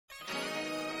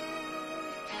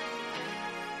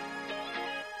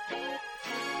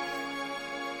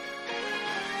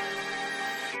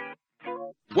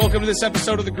Welcome to this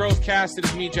episode of the Growth Cast. It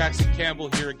is me, Jackson Campbell,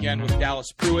 here again with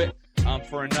Dallas Pruitt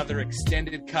for another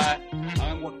extended cut.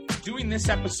 We're doing this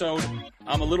episode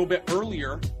a little bit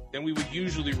earlier than we would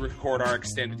usually record our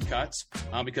extended cuts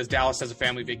because Dallas has a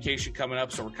family vacation coming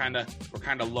up, so we're kind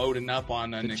of loading up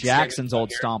on an Jackson's old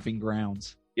stomping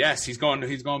grounds. Yes, he's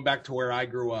going back to where I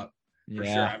grew up. For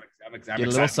sure. I'm Get a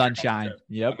little sunshine.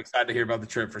 Yep. I'm excited to hear about the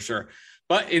trip for sure.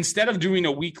 But instead of doing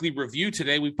a weekly review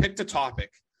today, we picked a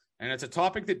topic. And it's a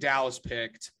topic that Dallas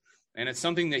picked, and it's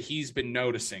something that he's been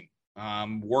noticing,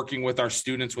 working with our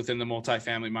students within the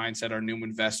Multifamily Mindset, our new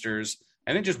investors,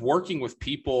 and then just working with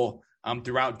people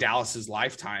throughout Dallas's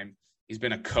lifetime. He's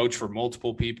been a coach for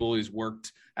multiple people. He's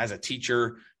worked as a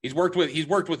teacher. He's worked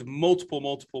with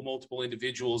multiple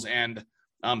individuals and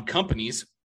companies,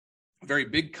 very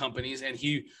big companies, and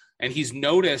he's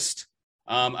noticed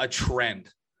a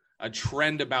trend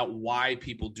about why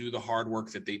people do the hard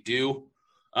work that they do.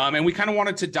 And we kind of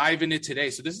wanted to dive into today.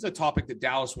 So this is a topic that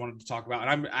Dallas wanted to talk about. And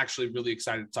I'm actually really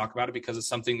excited to talk about it because it's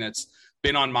something that's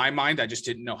been on my mind. I just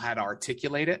didn't know how to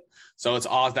articulate it. So it's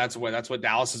all that's what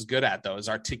Dallas is good at, though, is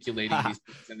articulating these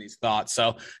things and these thoughts.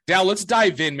 So Dal, let's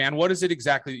dive in, man. What is it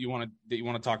exactly that you want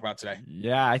to talk about today?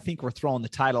 Yeah, I think we're throwing the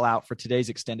title out for today's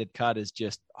extended cut is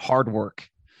just hard work.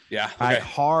 Yeah. Okay. Right?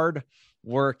 Hard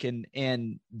work.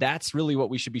 And that's really what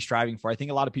we should be striving for. I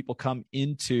think a lot of people come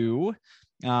into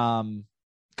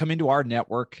our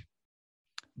network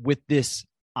with this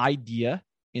idea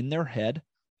in their head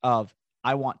of,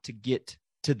 I want to get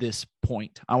to this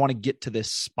point. I want to get to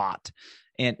this spot.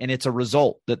 And it's a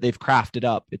result that they've crafted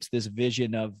up. It's this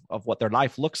vision of what their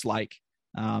life looks like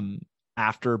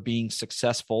after being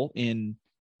successful in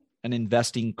an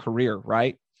investing career,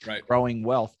 right? Right. Growing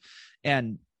wealth.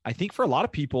 And I think for a lot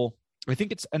of people, I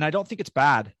don't think it's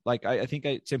bad. Like, I think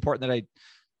it's important that I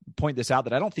point this out,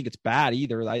 that I don't think it's bad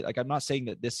either. I'm not saying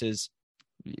that this is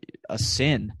a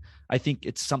sin. I think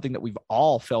it's something that we've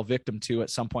all fell victim to at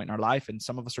some point in our life. And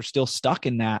some of us are still stuck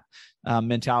in that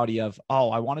mentality of, oh,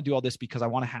 I want to do all this because I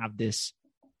want to have this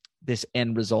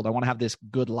end result. I want to have this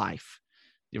good life,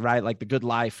 right? Like the good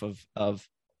life of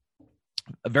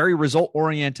a very result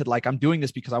oriented. Like, I'm doing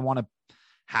this because I want to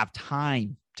have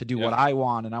time to do what I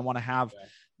want. And I want to have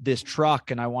this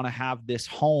truck, and I want to have this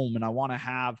home, and I want to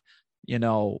have, I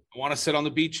want to sit on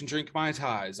the beach and drink Mai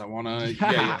Tais. I want to,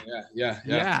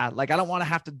 yeah. Like, I don't want to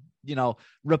have to,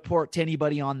 report to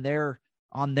anybody on their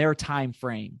time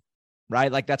frame,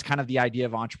 right? Like, that's kind of the idea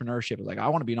of entrepreneurship. Like, I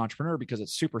want to be an entrepreneur because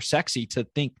it's super sexy to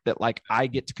think that, like, I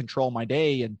get to control my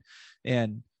day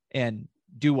and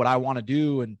do what I want to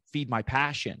do and feed my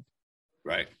passion.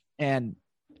 Right. And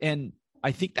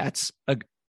I think that's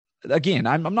again,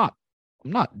 I'm not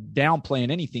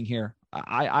downplaying anything here.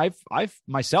 I've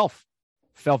myself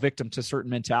fell victim to certain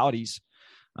mentalities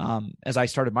as I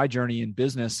started my journey in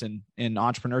business and in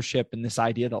entrepreneurship, and this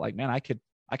idea that, like, man, I could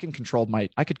control my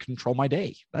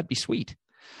day. That'd be sweet.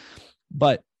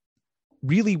 But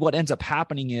really what ends up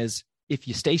happening is, if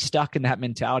you stay stuck in that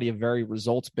mentality of very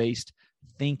results-based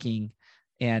thinking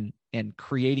and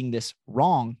creating this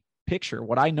wrong picture,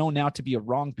 what I know now to be a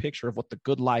wrong picture of what the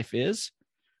good life is,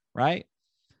 right?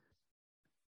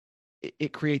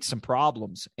 It creates some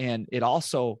problems, and it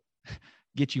also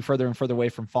gets you further and further away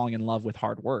from falling in love with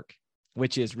hard work,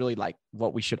 which is really like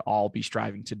what we should all be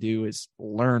striving to do, is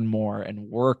learn more and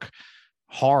work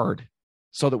hard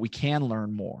so that we can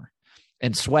learn more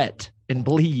and sweat and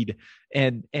bleed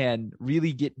and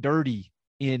really get dirty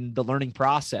in the learning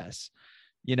process.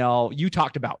 You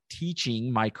talked about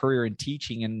teaching, my career in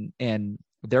teaching, and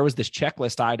there was this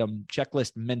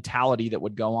checklist mentality that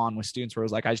would go on with students where it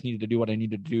was like, I just needed to do what I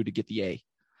needed to do to get the A.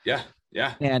 Yeah.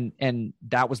 Yeah. And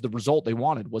that was the result they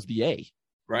wanted, was the A.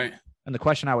 Right. And the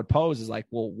question I would pose is like,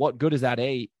 well, what good is that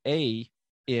A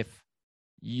if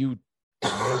you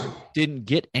didn't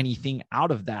get anything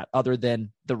out of that other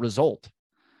than the result?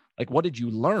 Like, what did you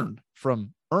learn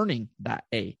from earning that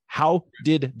A? How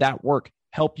did that work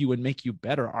help you and make you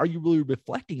better? Are you really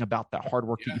reflecting about that hard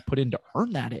work that you put in to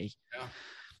earn that A? Yeah.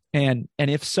 And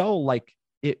if so, like,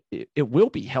 it will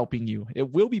be helping you.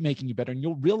 It will be making you better. And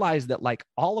you'll realize that, like,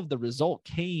 all of the result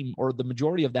came, or the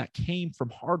majority of that came from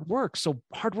hard work. So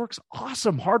hard work's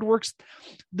awesome. Hard work's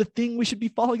the thing we should be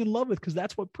falling in love with, because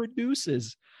that's what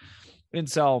produces. And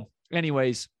so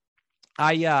anyways,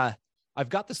 I've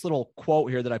got this little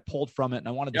quote here that I pulled from it, and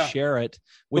I wanted to share it.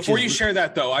 Before you share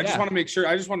that, though, I just want to make sure,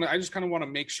 I just kind of want to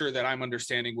make sure that I'm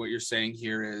understanding what you're saying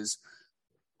here is,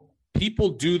 people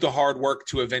do the hard work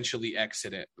to eventually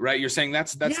exit it, right? You're saying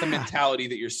that's the mentality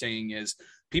that you're saying is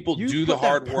people do the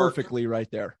hard work perfectly right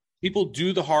there. People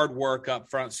do the hard work up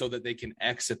front so that they can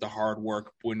exit the hard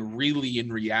work, when really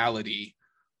in reality,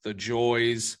 the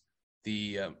joys,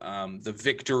 the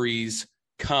victories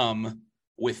come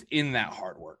within that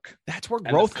hard work. That's where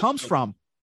growth comes from.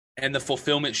 And the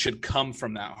fulfillment should come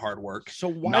from that hard work. So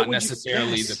why not would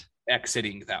necessarily you, the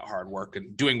exiting that hard work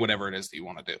and doing whatever it is that you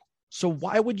want to do. So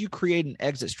why would you create an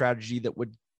exit strategy that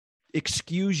would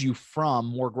excuse you from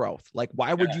more growth? Like,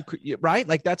 why would you, right?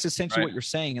 Like, that's essentially what you're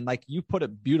saying. And like, you put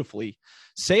it beautifully.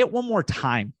 Say it one more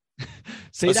time.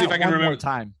 Let's see if I can remember more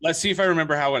time. Let's see if I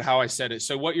remember how I said it.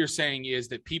 So what you're saying is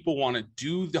that people want to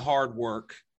do the hard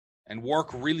work and work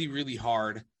really, really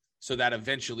hard so that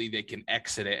eventually they can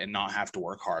exit it and not have to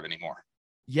work hard anymore.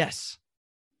 Yes.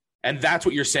 And that's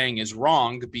what you're saying is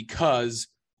wrong, because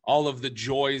all of the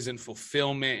joys and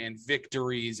fulfillment and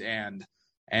victories and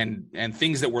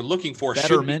things that we're looking for,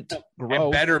 betterment,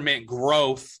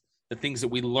 growth, the things that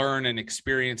we learn and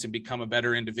experience and become a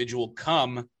better individual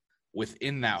come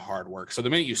within that hard work. So the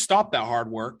minute you stop that hard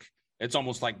work, it's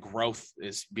almost like growth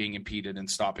is being impeded and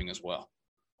stopping as well.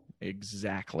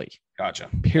 Exactly. Gotcha.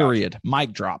 Period.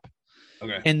 Mic drop.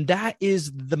 Okay. And that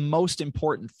is the most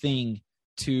important thing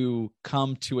to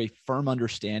come to a firm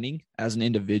understanding as an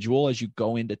individual, as you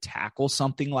go in to tackle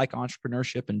something like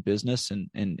entrepreneurship and business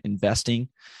and investing,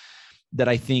 that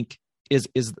I think is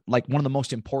like one of the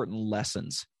most important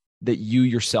lessons that you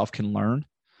yourself can learn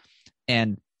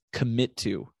and commit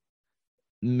to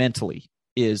mentally,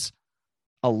 is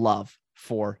a love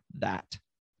for that.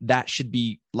 That should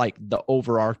be like the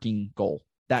overarching goal.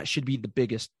 That should be the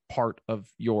biggest part of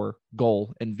your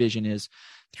goal and vision, is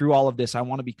through all of this, I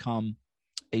want to become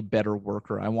a better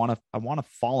worker. I want to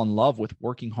fall in love with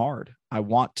working hard. I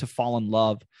want to fall in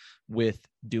love with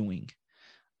doing,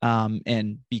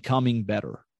 and becoming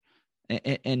better.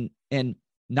 And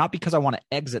not because I want to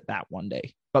exit that one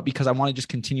day, but because I want to just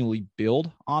continually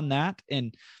build on that.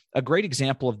 And a great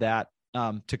example of that,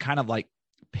 to kind of like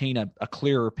paint a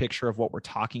clearer picture of what we're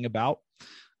talking about,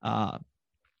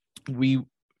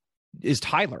 is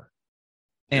Tyler.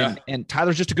 And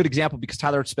Tyler's just a good example, because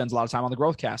Tyler spends a lot of time on the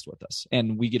Growth Cast with us,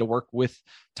 and we get to work with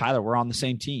Tyler. We're on the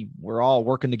same team. We're all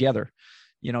working together.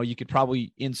 You know, you could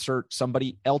probably insert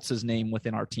somebody else's name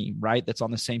within our team, right? That's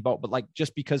on the same boat. But like,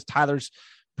 just because Tyler's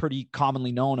pretty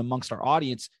commonly known amongst our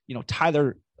audience, you know,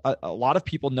 Tyler, a lot of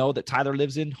people know that Tyler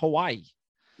lives in Hawaii.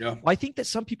 Yeah. Well, I think that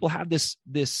some people have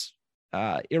this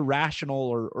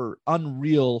irrational or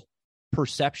unreal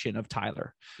perception of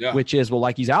Tyler, which is, well,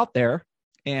 like, he's out there,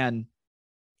 and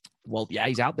well, yeah,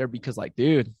 he's out there because, like,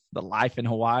 dude, the life in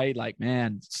Hawaii, like,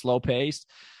 man, slow paced,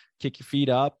 kick your feet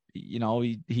up. You know,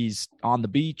 he's on the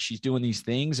beach, he's doing these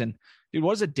things. And dude,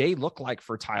 what does a day look like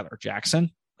for Tyler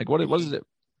Jackson? Like, what is it?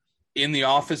 In the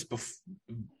office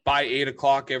by 8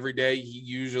 o'clock every day. He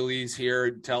usually is here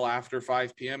until after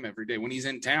 5 p.m. every day when he's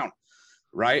in town.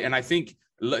 Right. And I think,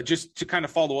 just to kind of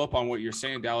follow up on what you're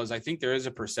saying, Dallas, I think there is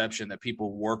a perception that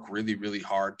people work really, really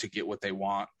hard to get what they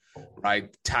want.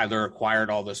 Right. Tyler acquired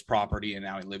all this property and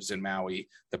now he lives in Maui.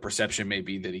 The perception may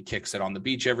be that he kicks it on the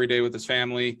beach every day with his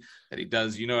family, that he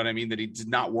does, you know what I mean? That he's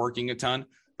not working a ton,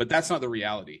 but that's not the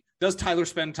reality. Does Tyler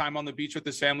spend time on the beach with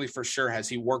his family? For sure. Has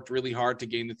he worked really hard to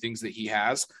gain the things that he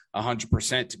has?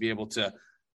 100%.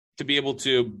 To be able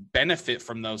to benefit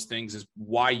from those things is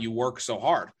why you work so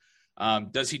hard.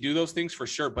 Does he do those things? For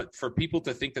sure. But for people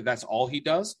to think that that's all he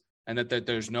does, and that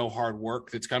there's no hard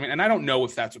work that's coming. And I don't know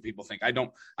if that's what people think. I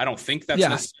don't think that's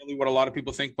necessarily what a lot of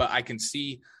people think, but I can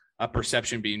see a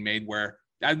perception being made where,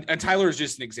 and Tyler is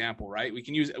just an example, right? We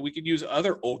could use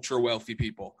other ultra wealthy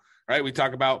people, right? We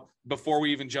talk about, before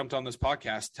we even jumped on this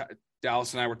podcast,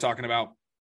 Dallas and I were talking about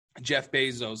Jeff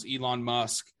Bezos, Elon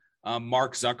Musk,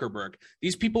 Mark Zuckerberg.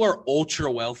 These people are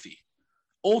ultra wealthy.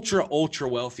 Ultra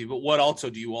wealthy. But what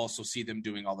also do you also see them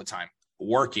doing all the time?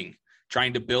 Working,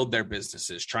 trying to build their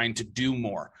businesses, trying to do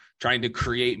more, trying to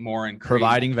create more, and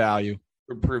providing value,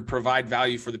 provide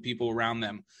value for the people around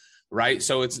them. Right.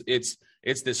 So it's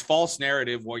this false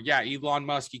narrative. Well, yeah, Elon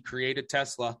Musk, he created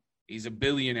Tesla. He's a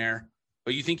billionaire,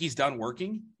 but you think he's done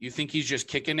working? You think he's just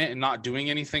kicking it and not doing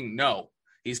anything? No,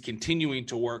 he's continuing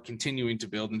to work, continuing to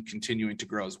build, and continuing to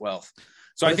grow his wealth.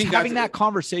 So I think having that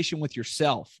conversation with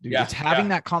yourself, dude. It's having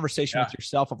that conversation with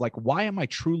yourself of like, why am I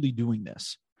truly doing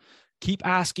this? Keep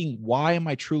asking, why am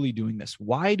I truly doing this?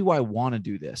 Why do I want to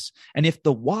do this? And if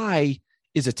the why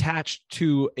is attached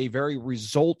to a very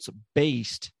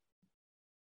results-based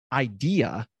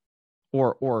idea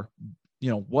or you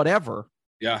know, whatever,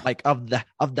 like of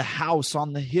the house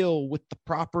on the hill with the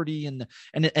property and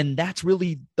that's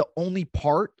really the only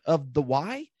part of the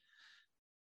why,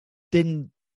 then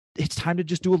it's time to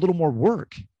just do a little more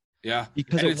work. Yeah.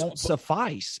 Because it won't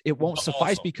suffice. It won't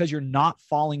suffice because you're not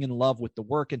falling in love with the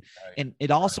work. And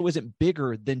it also isn't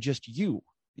bigger than just you.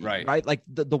 Right. Right. Like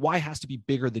the why has to be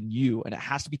bigger than you, and it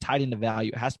has to be tied into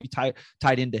value. It has to be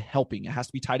tied into helping. It has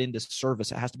to be tied into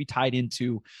service. It has to be tied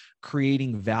into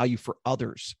creating value for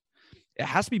others. It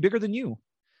has to be bigger than you,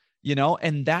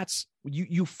 and that's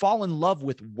you fall in love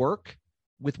with work,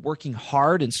 with working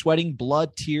hard and sweating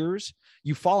blood, tears.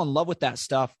 You fall in love with that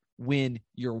stuff when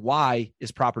your why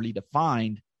is properly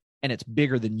defined and it's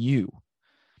bigger than you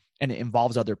and it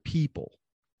involves other people.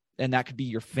 And that could be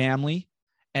your family.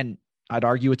 And I'd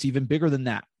argue it's even bigger than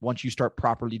that once you start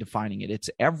properly defining it. It's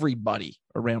everybody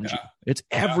around you. It's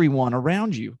everyone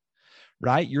around you,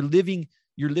 right? You're living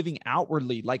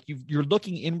outwardly, like you're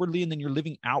looking inwardly, and then you're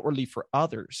living outwardly for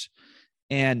others.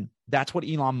 And that's what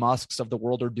Elon Musk's of the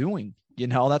world are doing.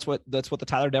 That's what the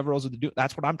Tyler Devereaux are doing.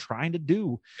 That's what I'm trying to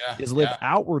do is live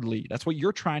outwardly. That's what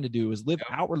you're trying to do is live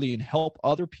outwardly and help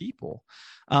other people.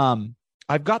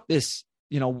 I've got this,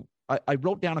 I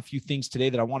wrote down a few things today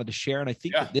that I wanted to share. And I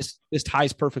think that this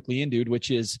ties perfectly in, dude,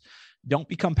 which is don't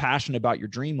become passionate about your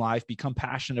dream life, become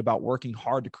passionate about working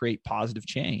hard to create positive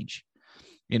change.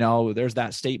 There's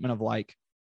that statement of like,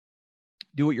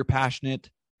 do what you're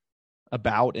passionate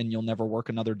about and you'll never work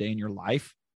another day in your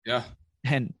life. Yeah.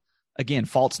 And again,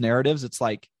 false narratives. It's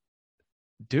like,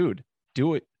 dude,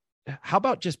 do it. How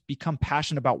about just become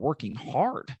passionate about working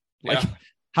hard?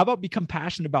 How about become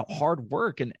passionate about hard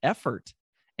work and effort?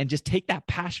 And just take that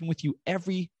passion with you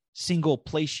every single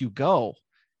place you go,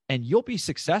 and you'll be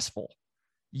successful.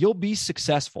 You'll be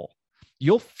successful.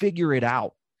 You'll figure it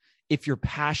out if you're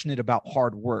passionate about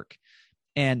hard work,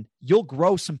 and you'll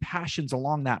grow some passions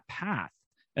along that path,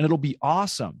 and it'll be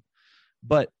awesome.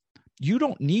 But you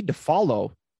don't need to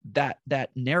follow that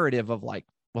narrative of like,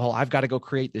 well, I've got to go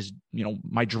create this,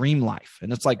 my dream life.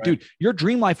 And it's like, dude, your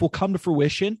dream life will come to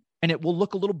fruition. And it will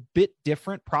look a little bit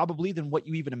different probably than what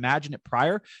you even imagined it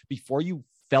prior before you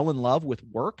fell in love with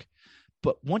work.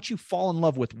 But once you fall in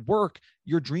love with work,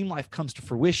 your dream life comes to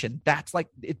fruition. That's like,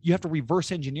 you have to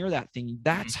reverse engineer that thing.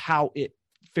 That's how it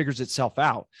figures itself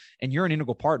out. And you're an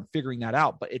integral part in figuring that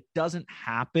out. But it doesn't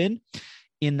happen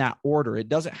in that order. It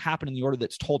doesn't happen in the order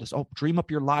that's told us, dream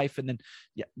up your life. And then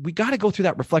we got to go through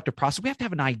that reflective process. We have to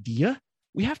have an idea.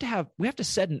 We have to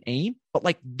set an aim, but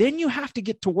like, then you have to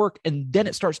get to work, and then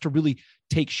it starts to really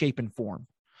take shape and form.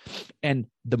 And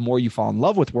the more you fall in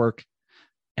love with work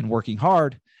and working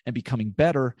hard and becoming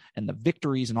better and the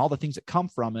victories and all the things that come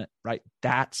from it, right?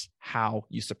 That's how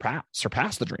you surpass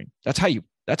the dream. That's how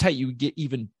you get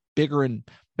even bigger and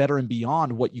better and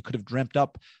beyond what you could have dreamt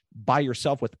up by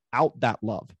yourself without that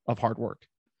love of hard work.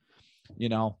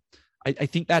 I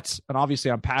think that's, and obviously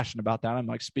I'm passionate about that. I'm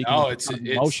like speaking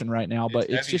emotion right now,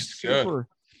 but it's just super,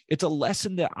 it's a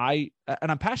lesson that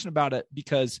and I'm passionate about it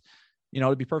because,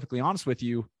 to be perfectly honest with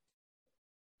you,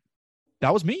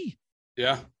 that was me.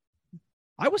 Yeah.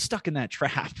 I was stuck in that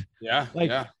trap. Yeah.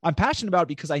 I'm passionate about it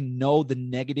because I know the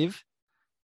negative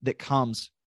that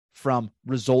comes from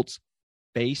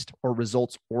results-based or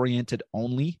results-oriented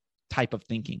only type of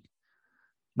thinking,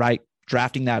 right?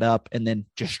 Drafting that up and then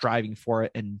just striving for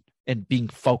it and being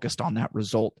focused on that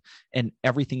result and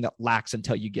everything that lacks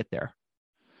until you get there.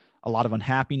 A lot of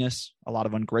unhappiness, a lot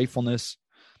of ungratefulness,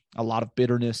 a lot of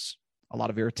bitterness, a lot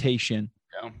of irritation,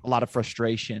 a lot of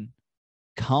frustration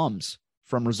comes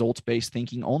from results-based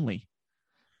thinking only.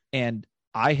 And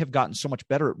I have gotten so much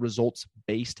better at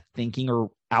results-based thinking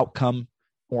or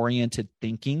outcome-oriented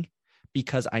thinking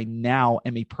because I now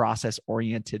am a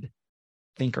process-oriented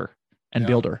thinker and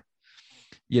builder,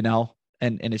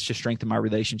 and it's just strengthened my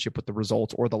relationship with the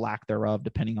results or the lack thereof,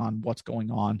 depending on what's going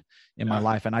on in my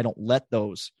life. And I don't let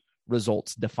those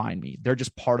results define me. They're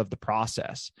just part of the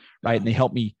process, right? And they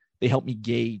help me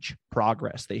gauge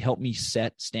progress. They help me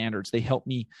set standards. They help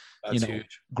me,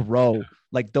 grow. Yeah.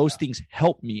 Like those things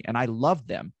help me and I love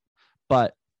them,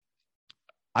 but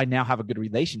I now have a good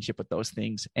relationship with those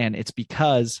things. And it's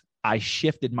because I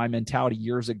shifted my mentality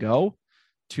years ago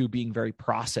to being very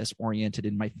process oriented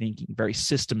in my thinking, very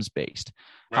systems based.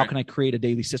 Right. How can I create a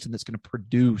daily system that's going to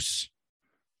produce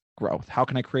growth? How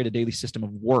can I create a daily system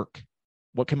of work?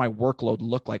 What can my workload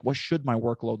look like? What should my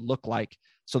workload look like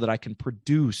so that I can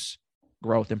produce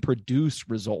growth and produce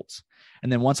results?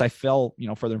 And then once I fell,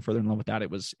 further and further in love with that,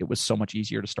 it was so much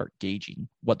easier to start gauging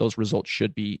what those results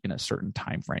should be in a certain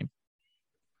time frame.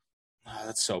 Oh,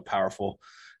 that's so powerful.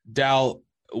 Dal,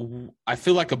 I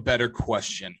feel like a better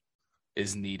question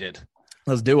is needed.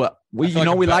 Let's do it. We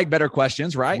like better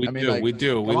questions, right? We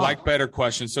do. We like better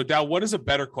questions. So Dal, what is a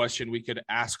better question we could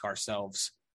ask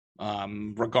ourselves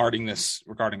regarding this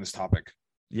topic?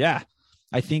 Yeah.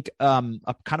 I think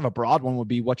a kind of a broad one would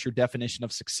be, what's your definition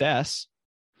of success?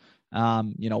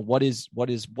 What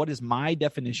is my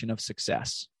definition of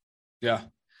success? Yeah.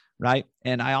 right?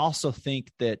 And I also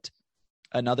think that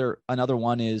another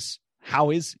one is,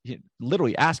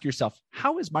 literally ask yourself,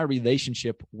 how is my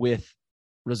relationship with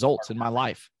results in my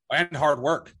life? And hard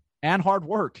work.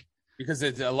 Because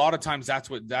a lot of times that's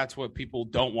what people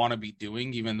don't want to be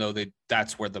doing, even though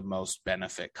that's where the most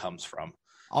benefit comes from.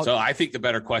 So I think the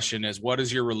better question is, what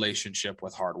is your relationship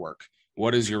with hard work?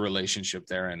 What is your relationship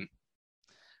there? And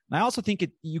I also think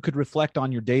you could reflect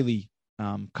on your daily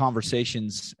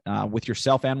conversations with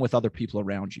yourself and with other people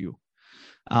around you.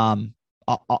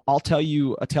 I'll tell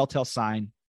you a telltale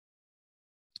sign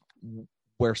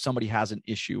where somebody has an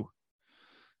issue.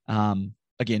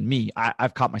 Again,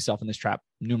 I've caught myself in this trap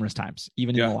numerous times,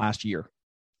 even in the last year.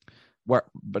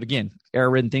 But again,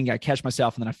 error-ridden thing, I catch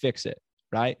myself and then I fix it,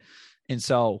 right? And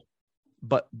so,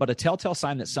 but a telltale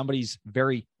sign that somebody's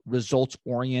very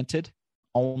results-oriented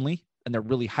only, and they're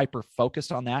really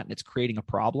hyper-focused on that, and it's creating a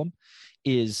problem,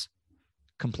 is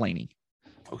complaining.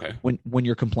 Okay. When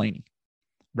you're complaining,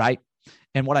 right?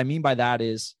 And what I mean by that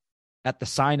is, at the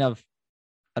sign of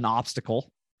an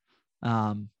obstacle,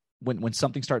 when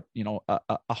something starts,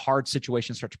 a hard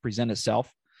situation starts to present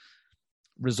itself,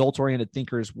 results-oriented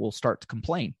thinkers will start to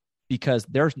complain because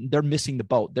they're missing the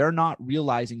boat. They're not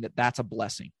realizing that that's a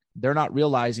blessing. They're not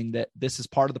realizing that this is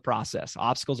part of the process.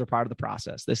 Obstacles are part of the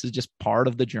process. This is just part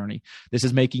of the journey. This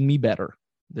is making me better.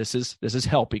 This is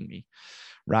helping me,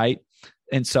 right?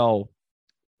 And so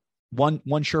one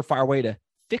surefire way to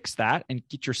fix that and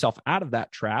get yourself out of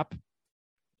that trap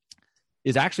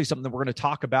is actually something that we're going to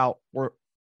talk about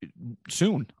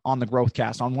soon on the Growth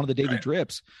Cast, on one of the daily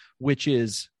drips, which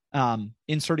is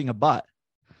inserting a but.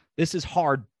 This is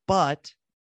hard, but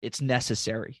it's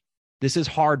necessary. This is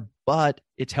hard, but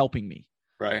it's helping me.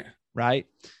 Right. Right.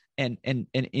 And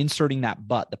inserting that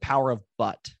but, the power of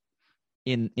but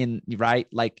in right.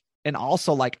 Like, and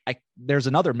also there's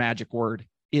another magic word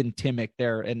in Timic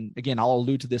there. And again, I'll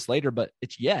allude to this later, but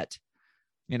it's yet.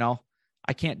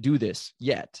 I can't do this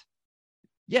yet.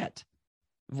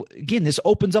 Again, this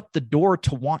opens up the door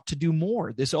to want to do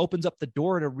more. This opens up the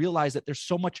door to realize that there's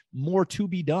so much more to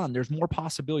be done. There's more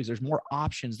possibilities. There's more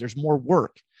options. There's more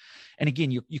work. And again,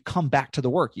 you come back to the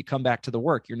work. You come back to the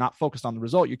work. You're not focused on the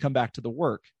result. You come back to the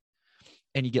work,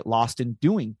 and you get lost in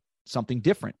doing something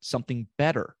different, something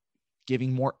better,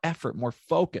 giving more effort, more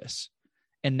focus.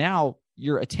 And now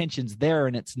your attention's there,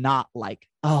 and it's not like,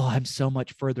 oh, I'm so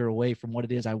much further away from what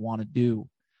it is I want to do,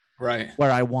 right?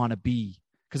 Where I want to be.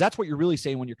 Because that's what you're really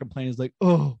saying when you're complaining, is like,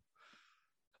 oh,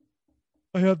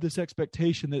 I have this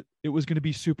expectation that it was going to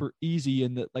be super easy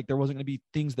and that there wasn't going to be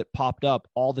things that popped up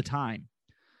all the time.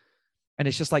 And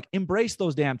it's just embrace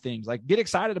those damn things. Get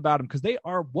excited about them, because they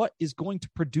are what is going to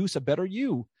produce a better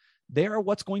you. They are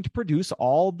what's going to produce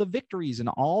all the victories and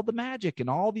all the magic and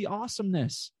all the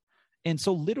awesomeness. And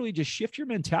so literally just shift your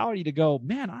mentality to go,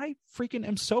 man, I freaking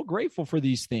am so grateful for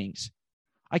these things.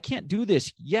 I can't do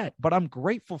this yet, but I'm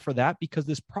grateful for that because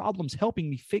this problem's helping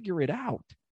me figure it out.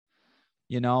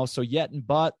 So yet and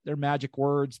but, they're magic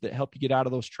words that help you get out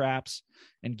of those traps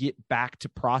and get back to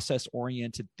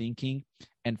process-oriented thinking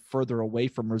and further away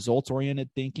from results-oriented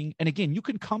thinking. And again, you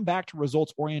can come back to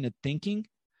results-oriented thinking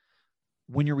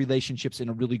when your relationship's in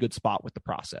a really good spot with the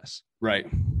process. Right.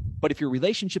 But if your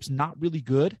relationship's not really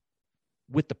good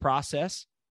with the process,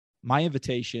 my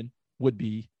invitation would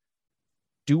be,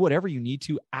 do whatever you need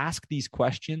to, ask these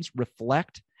questions,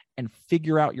 reflect, and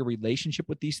figure out your relationship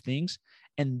with these things,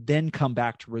 and then come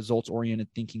back to results-oriented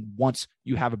thinking once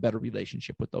you have a better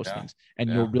relationship with those things, and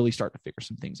you'll really start to figure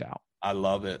some things out. I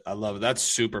love it. That's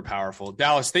super powerful.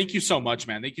 Dallas, thank you so much,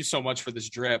 man. Thank you so much for this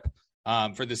drip,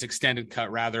 for this extended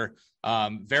cut, rather.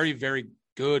 Very, very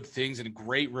good things, and a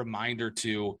great reminder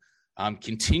to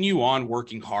continue on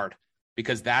working hard,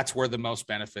 because that's where the most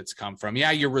benefits come from.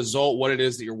 Yeah, your result, what it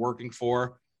is that you're working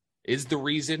for, is the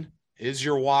reason, is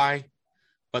your why.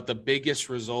 But the biggest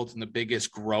result and the biggest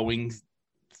growing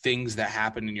things that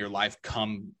happen in your life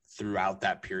come throughout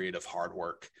that period of hard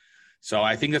work. So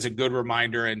I think that's a good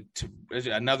reminder, and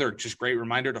another just great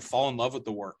reminder to fall in love with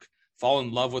the work, fall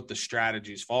in love with the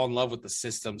strategies, fall in love with the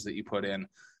systems that you put in,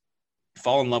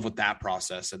 fall in love with that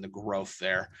process and the growth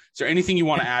there. Is there anything you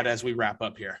want to add as we wrap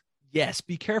up here? Yes,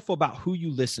 be careful about who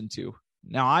you listen to.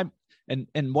 Now,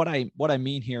 what I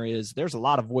mean here is there's a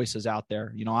lot of voices out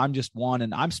there. I'm just one,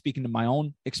 and I'm speaking to my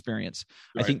own experience.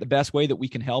 Right. I think the best way that we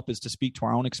can help is to speak to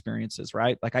our own experiences,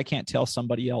 right? I can't tell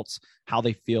somebody else how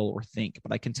they feel or think,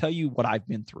 but I can tell you what I've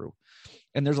been through.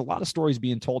 And there's a lot of stories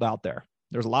being told out there.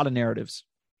 There's a lot of narratives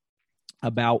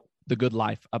about the good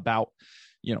life, about,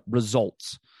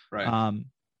 results. Right.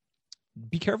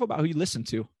 Be careful about who you listen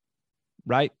to.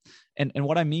 Right. And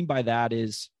what I mean by that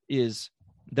is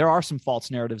there are some false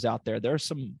narratives out there. There are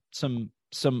some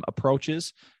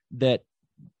approaches that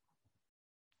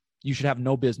you should have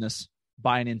no business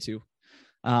buying into.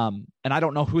 And I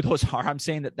don't know who those are. I'm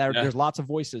saying that there's lots of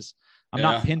voices. I'm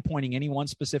not pinpointing any one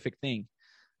specific thing.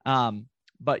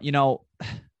 But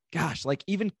gosh, like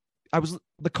even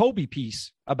the Kobe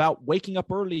piece about waking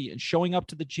up early and showing up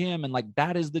to the gym. And like,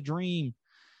 that is the dream.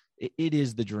 It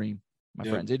is the dream, my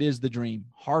friends. It is the dream.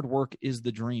 Hard work is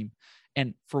the dream.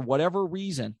 And for whatever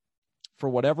reason,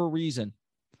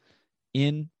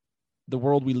 in the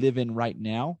world we live in right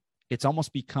now, it's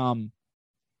almost become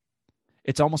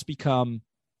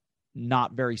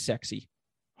not very sexy.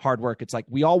 Hard work. It's like,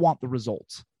 we all want the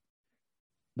results.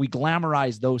 We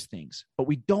glamorize those things, but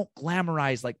we don't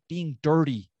glamorize like being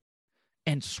dirty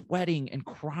and sweating and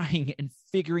crying and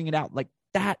figuring it out. Like,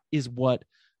 that is what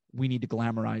we need to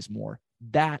glamorize more.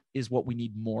 That is what we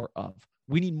need more of.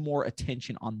 We need more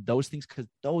attention on those things, because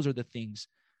those are the things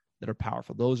that are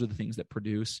powerful. Those are the things that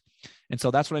produce. And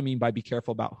so that's what I mean by be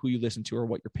careful about who you listen to or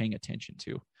what you're paying attention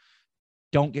to.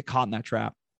 Don't get caught in that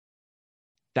trap.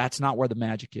 That's not where the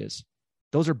magic is.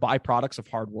 Those are byproducts of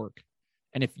hard work.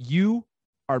 And if you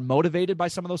are motivated by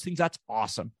some of those things, that's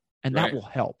awesome. And that will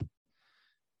help.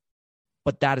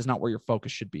 But that is not where your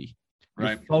focus should be.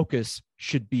 Your focus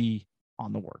should be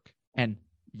on the work. And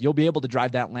you'll be able to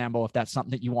drive that Lambo if that's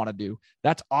something that you want to do.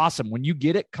 That's awesome. When you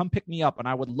get it, come pick me up, and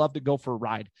I would love to go for a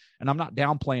ride. And I'm not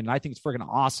downplaying it. I think it's freaking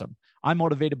awesome. I'm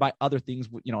motivated by other things,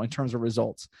 in terms of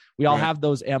results. We all have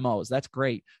those MOs. That's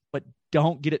great. But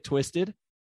don't get it twisted.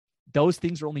 Those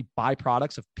things are only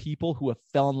byproducts of people who have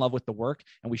fell in love with the work,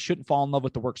 and we shouldn't fall in love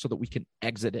with the work so that we can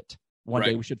exit it one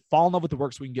day. We should fall in love with the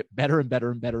work so we can get better and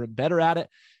better and better and better at it,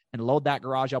 and load that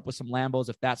garage up with some Lambos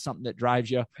if that's something that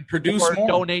drives you. And produce or more.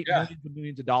 Donate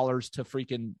millions of dollars to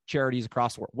freaking charities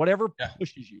across the world. Whatever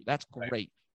pushes you, that's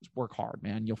great. Just work hard,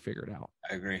 man. You'll figure it out.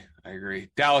 I agree.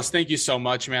 Dallas, thank you so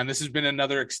much, man. This has been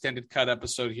another extended cut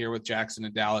episode here with Jackson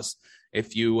and Dallas.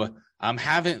 If you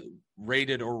haven't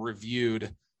rated or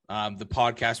reviewed the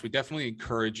podcast, we definitely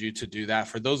encourage you to do that.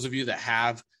 For those of you that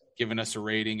have given us a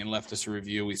rating and left us a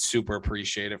review, we super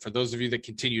appreciate it. For those of you that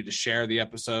continue to share the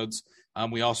episodes,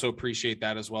 we also appreciate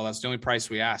that as well. That's the only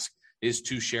price we ask, is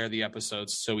to share the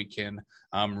episodes so we can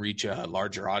reach a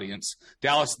larger audience.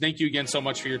 Dallas, thank you again so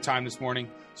much for your time this morning.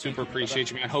 Super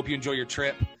appreciate you, man. I hope you enjoy your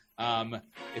trip.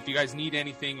 If you guys need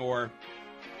anything or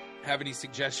have any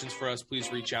suggestions for us,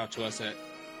 please reach out to us at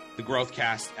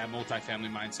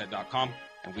thegrowthcast@multifamilymindset.com,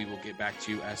 and we will get back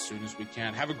to you as soon as we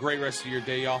can. Have a great rest of your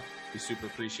day, y'all. We super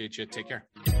appreciate you. Take care.